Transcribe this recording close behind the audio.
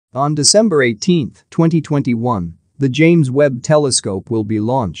On December 18, 2021, the James Webb Telescope will be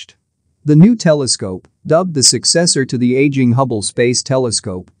launched. The new telescope, dubbed the successor to the aging Hubble Space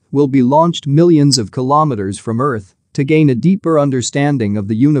Telescope, will be launched millions of kilometers from Earth to gain a deeper understanding of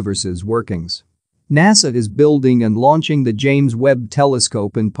the universe's workings. NASA is building and launching the James Webb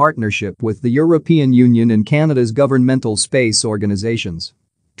Telescope in partnership with the European Union and Canada's governmental space organizations.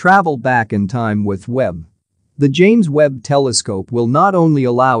 Travel back in time with Webb. The James Webb Telescope will not only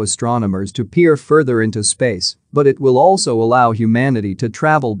allow astronomers to peer further into space, but it will also allow humanity to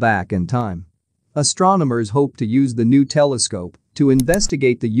travel back in time. Astronomers hope to use the new telescope to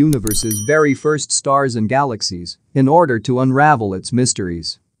investigate the universe's very first stars and galaxies in order to unravel its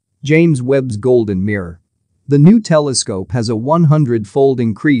mysteries. James Webb's Golden Mirror. The new telescope has a 100-fold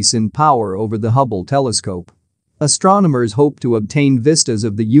increase in power over the Hubble telescope. Astronomers hope to obtain vistas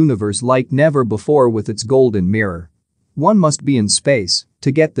of the universe like never before with its golden mirror. One must be in space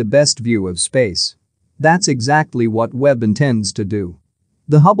to get the best view of space. That's exactly what Webb intends to do.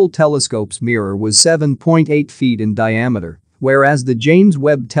 The Hubble telescope's mirror was 7.8 feet in diameter, whereas the James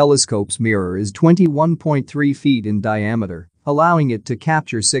Webb Telescope's mirror is 21.3 feet in diameter, allowing it to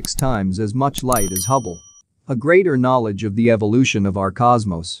capture 6 times as much light as Hubble. A greater knowledge of the evolution of our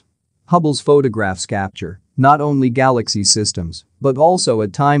cosmos. Hubble's photographs capture not only galaxy systems, but also a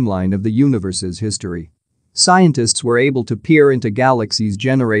timeline of the universe's history. Scientists were able to peer into galaxies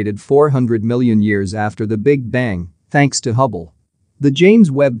generated 400 million years after the Big Bang, thanks to Hubble. The James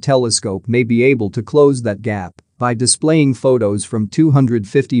Webb Telescope may be able to close that gap by displaying photos from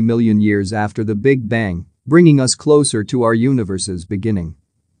 250 million years after the Big Bang, bringing us closer to our universe's beginning.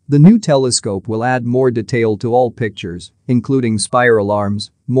 The new telescope will add more detail to all pictures, including spiral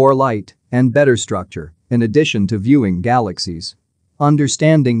arms, more light, and better structure, in addition to viewing galaxies.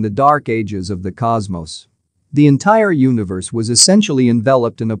 Understanding the dark ages of the cosmos. The entire universe was essentially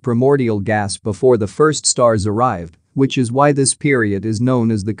enveloped in a primordial gas before the first stars arrived, which is why this period is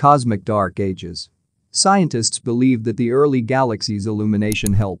known as the cosmic dark ages. Scientists believe that the early galaxies'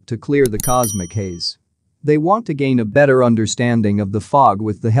 illumination helped to clear the cosmic haze. They want to gain a better understanding of the fog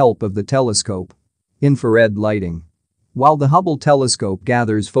with the help of the telescope. Infrared lighting. While the Hubble telescope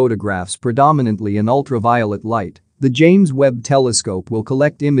gathers photographs predominantly in ultraviolet light, the James Webb Telescope will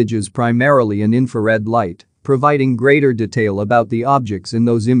collect images primarily in infrared light, providing greater detail about the objects in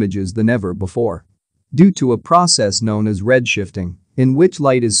those images than ever before. Due to a process known as redshifting, in which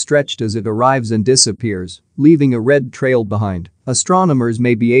light is stretched as it arrives and disappears, leaving a red trail behind, astronomers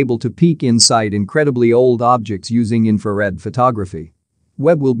may be able to peek inside incredibly old objects using infrared photography.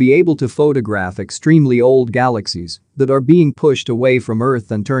 Webb will be able to photograph extremely old galaxies that are being pushed away from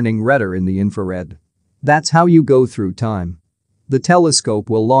Earth and turning redder in the infrared. That's how you go through time. The telescope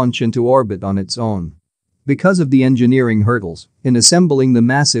will launch into orbit on its own. Because of the engineering hurdles in assembling the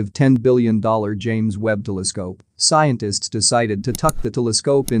massive $10 billion James Webb Telescope, scientists decided to tuck the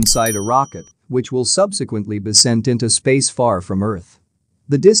telescope inside a rocket, which will subsequently be sent into space far from Earth.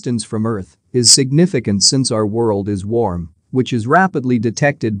 The distance from Earth is significant since our world is warm, which is rapidly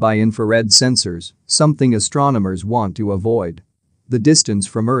detected by infrared sensors, something astronomers want to avoid. The distance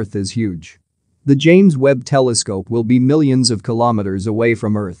from Earth is huge. The James Webb Telescope will be millions of kilometers away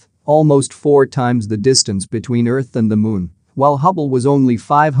from Earth, almost 4 times the distance between Earth and the Moon, while Hubble was only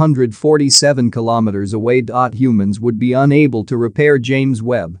 547 kilometers away. Humans would be unable to repair James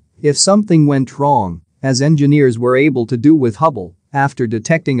Webb if something went wrong, as engineers were able to do with Hubble after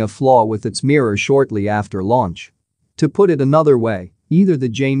detecting a flaw with its mirror shortly after launch. To put it another way, either the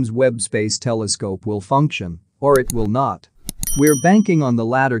James Webb Space Telescope will function or it will not. We're banking on the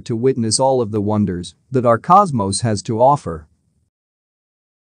latter to witness all of the wonders that our cosmos has to offer.